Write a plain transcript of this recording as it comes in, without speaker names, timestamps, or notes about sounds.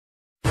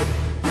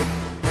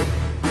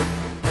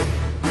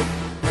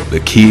The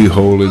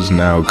keyhole is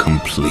now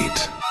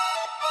complete.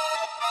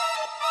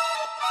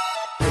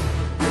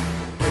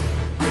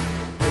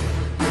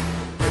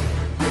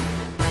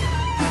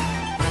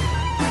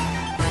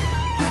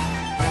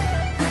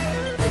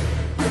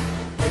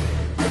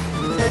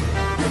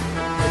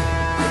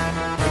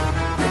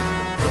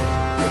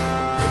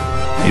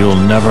 You'll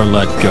never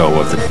let go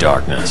of the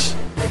darkness.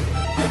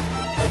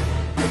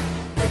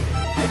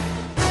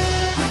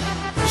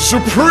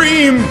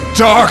 Supreme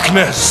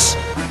darkness!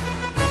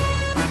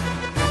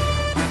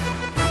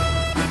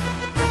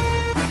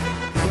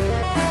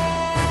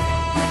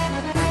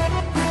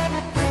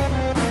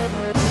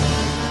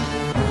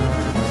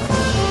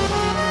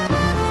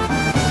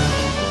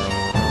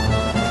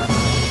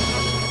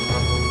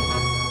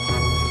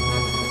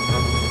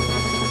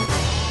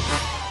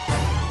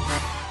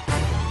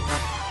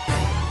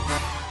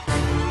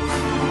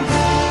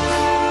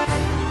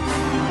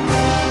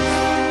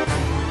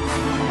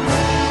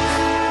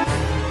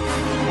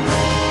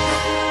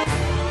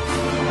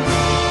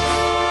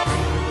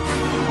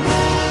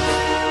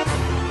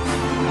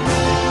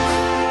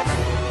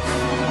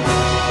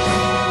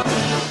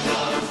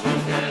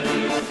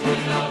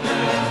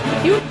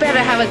 You'd better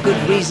have a good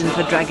reason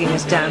for dragging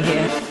us down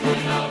here.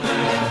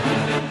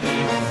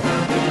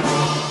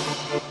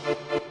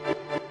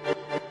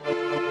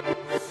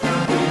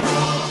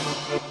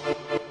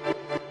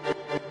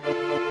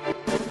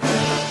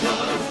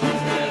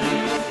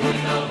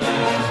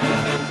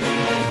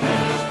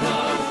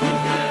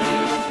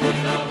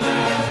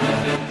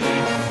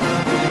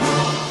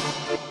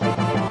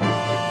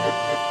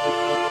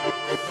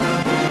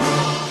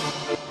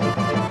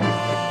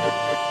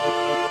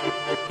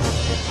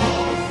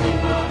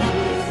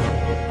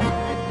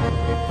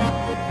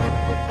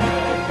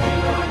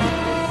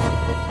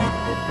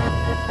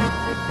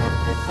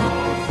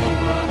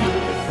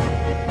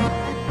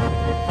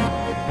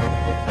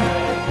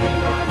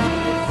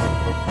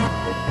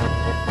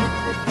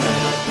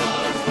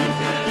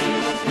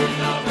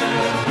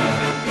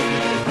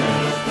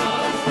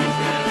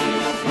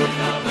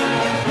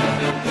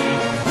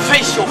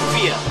 Face your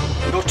fear.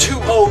 You're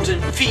too old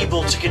and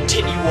feeble to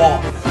continue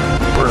on.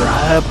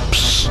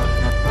 Perhaps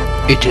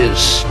it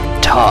is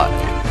time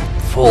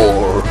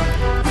for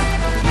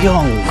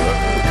younger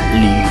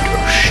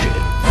leadership.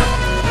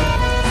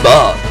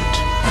 But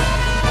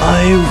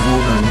I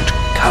wouldn't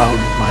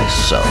count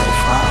myself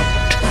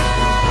out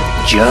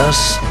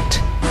just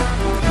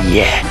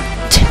yet.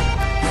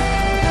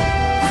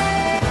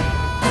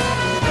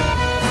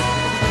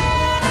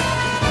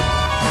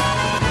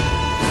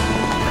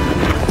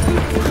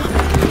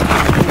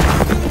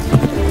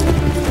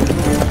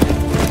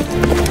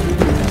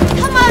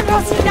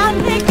 Down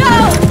they go!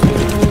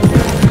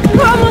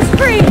 We're almost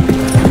free!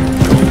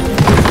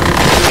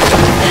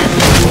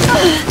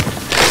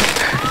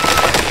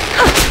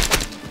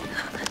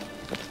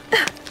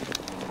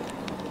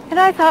 And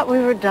I thought we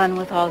were done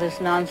with all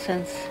this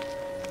nonsense.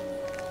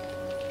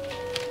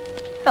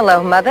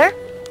 Hello, Mother.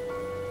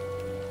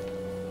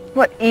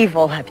 What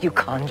evil have you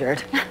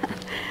conjured?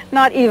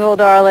 Not evil,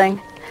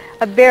 darling.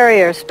 A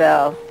barrier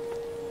spell.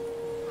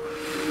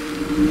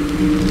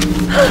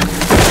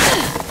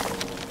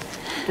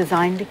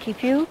 Designed to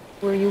keep you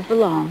where you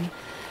belong.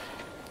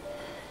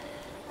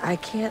 I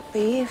can't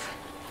leave.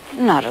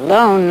 Not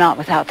alone, not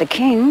without the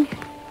king.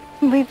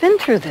 We've been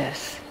through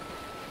this.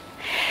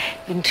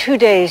 In 2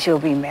 days, you'll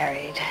be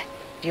married.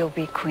 You'll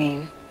be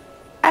queen.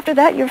 After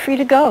that, you're free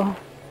to go.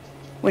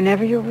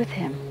 Whenever you're with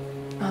him.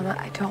 Mama,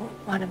 I don't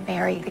want to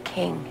marry the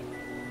king.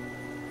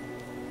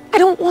 I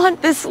don't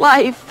want this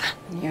life.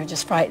 You're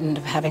just frightened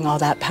of having all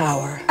that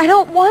power. I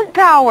don't want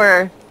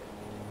power.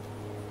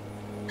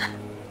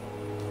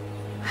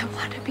 I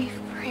want to be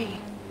free.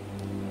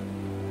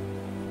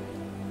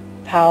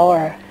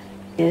 Power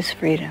is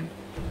freedom.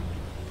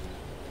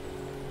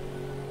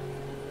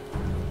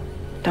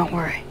 Don't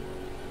worry.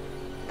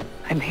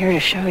 I'm here to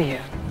show you.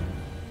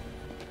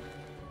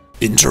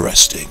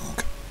 Interesting.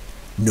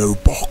 No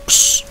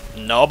box.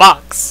 No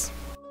box.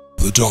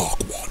 The Dark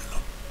One.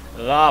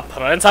 The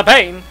Prince of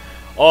Pain,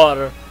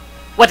 or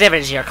whatever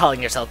it is you're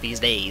calling yourself these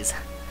days.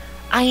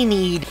 I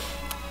need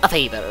a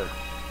favor.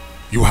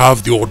 You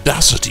have the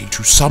audacity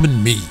to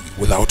summon me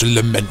without a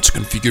lament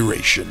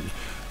configuration,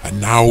 and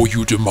now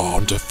you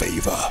demand a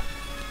favor.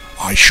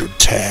 I should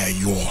tear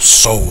your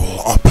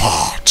soul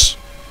apart.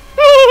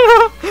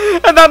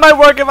 And that might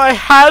work if I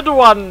had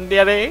one,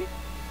 dearie.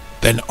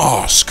 Then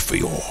ask for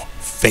your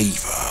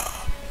favor.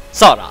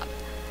 Sauron,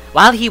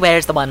 while he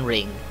wears the One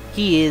Ring,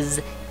 he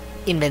is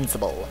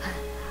invincible.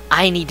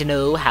 I need to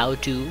know how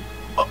to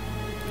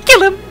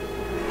kill him.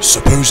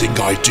 Supposing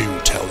I do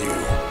tell you,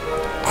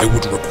 I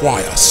would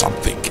require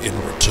something in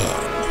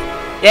return.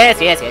 Yes,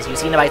 you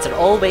Cenobites are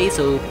always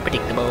so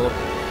predictable.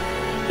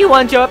 You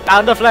want your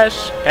pound of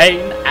flesh,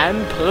 pain,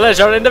 and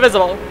pleasure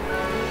indivisible.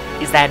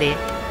 Is that it?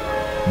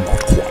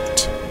 Not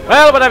quite.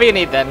 Well, whatever you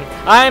need then.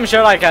 I'm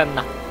sure I can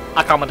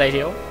accommodate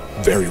you.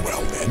 Very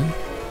well then.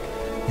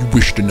 You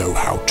wish to know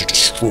how to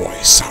destroy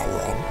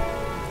Sauron?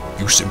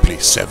 You simply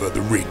sever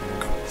the ring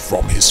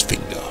from his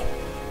finger.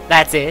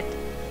 That's it?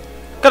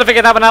 Could have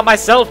figured that one out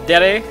myself,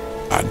 dearie.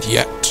 And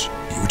yet,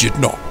 you did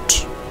not.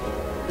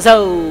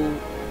 So,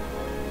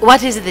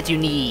 what is it that you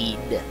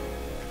need?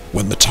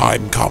 When the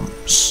time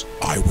comes,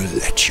 I will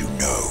let you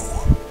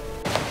know.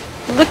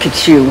 Look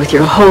at you with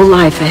your whole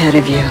life ahead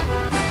of you.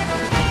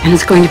 And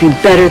it's going to be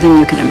better than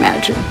you can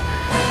imagine.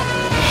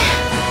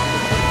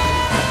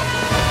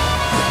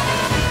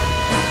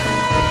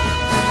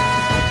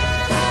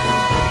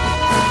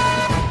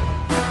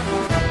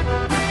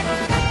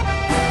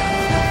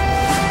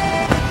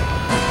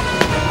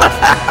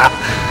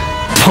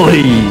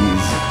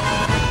 Please.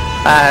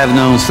 I have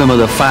known some of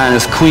the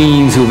finest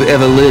queens who've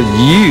ever lived.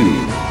 You,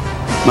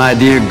 my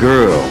dear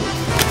girl,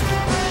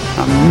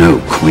 I'm no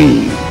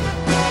queen.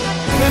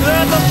 And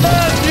there's the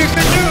best you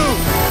can do!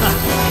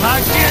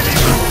 I get it!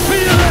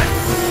 Feel it!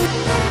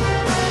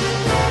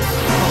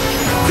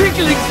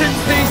 Tickling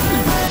sensation!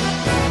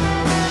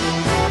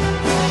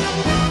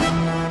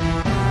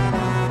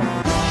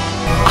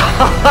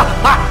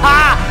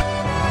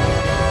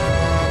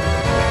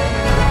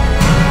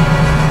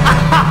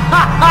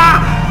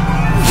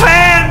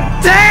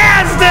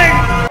 Fantastic!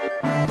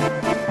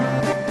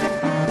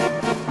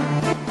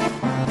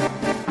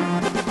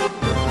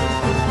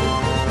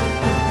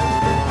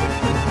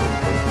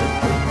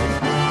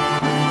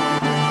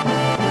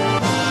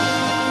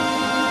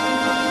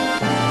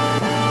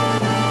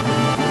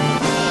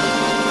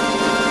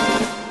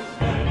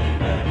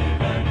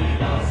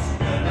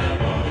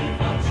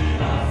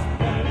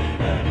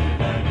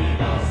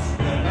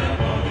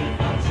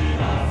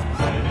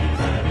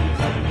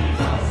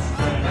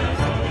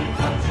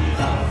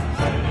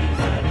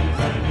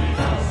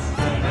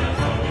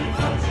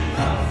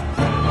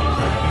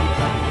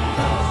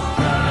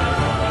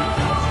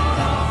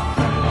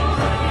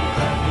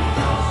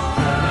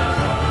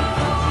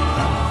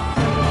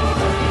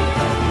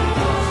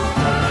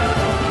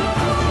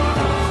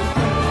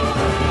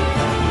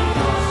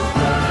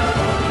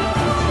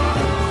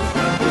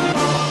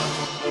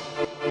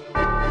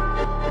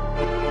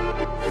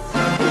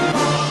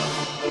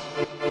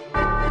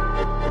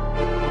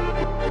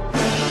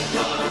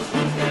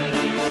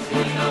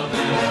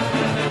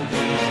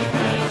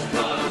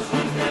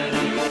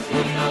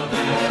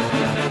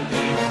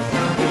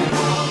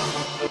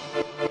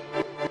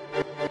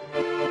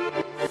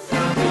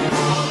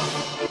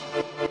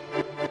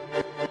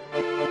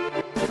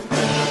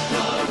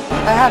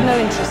 I have no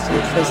interest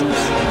in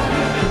prisons.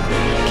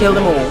 Kill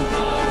them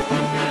all.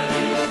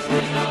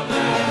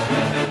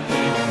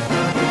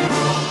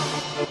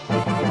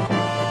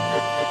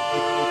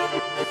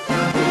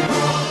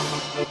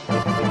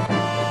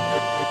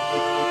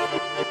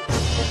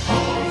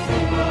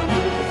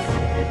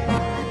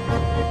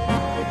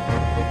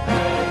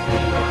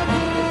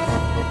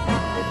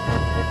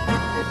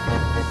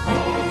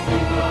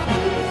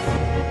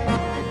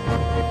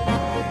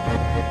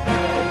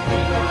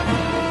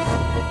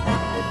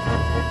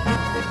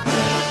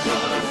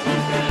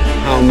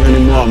 How many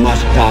more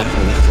must die for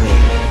the throne?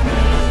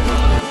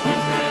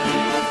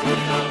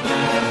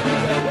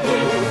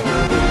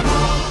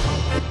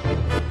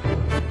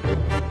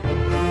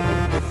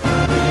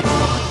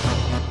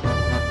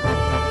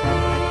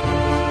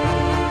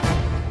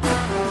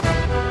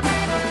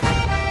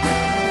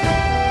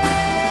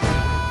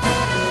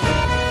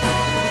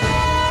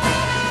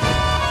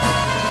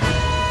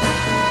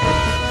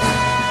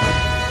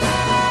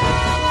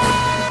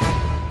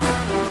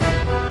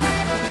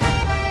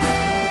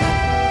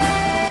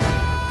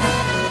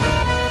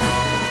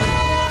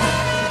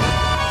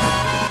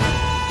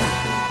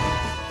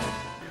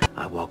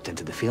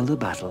 Into the field of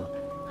battle,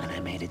 and I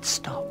made it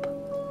stop.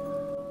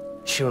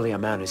 Surely a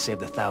man who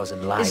saved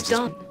 1,000 lives is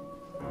done.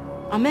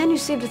 A man who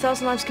saved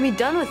 1,000 lives can be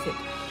done with it.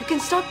 You can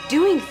stop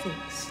doing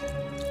things.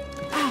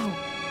 Ow.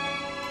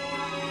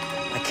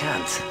 I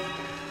can't.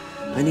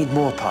 I need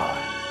more power.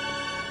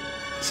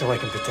 So I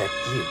can protect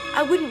you.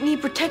 I wouldn't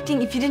need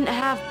protecting if you didn't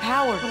have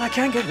power. Well, I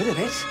can't get rid of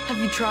it. Have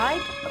you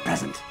tried? A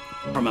present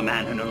from a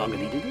man who no longer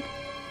needed it.